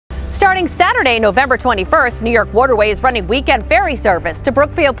Starting Saturday, November 21st, New York Waterway is running weekend ferry service to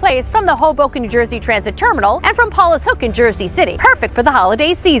Brookfield Place from the Hoboken, New Jersey Transit Terminal and from Paulus Hook in Jersey City. Perfect for the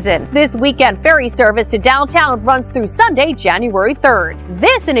holiday season. This weekend ferry service to downtown runs through Sunday, January 3rd.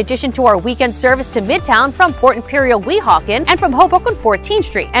 This in addition to our weekend service to Midtown from Port Imperial Weehawken and from Hoboken 14th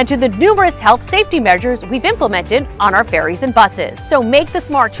Street, and to the numerous health safety measures we've implemented on our ferries and buses. So make the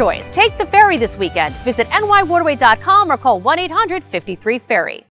smart choice. Take the ferry this weekend. Visit nywaterway.com or call 1-800-53-FERRY.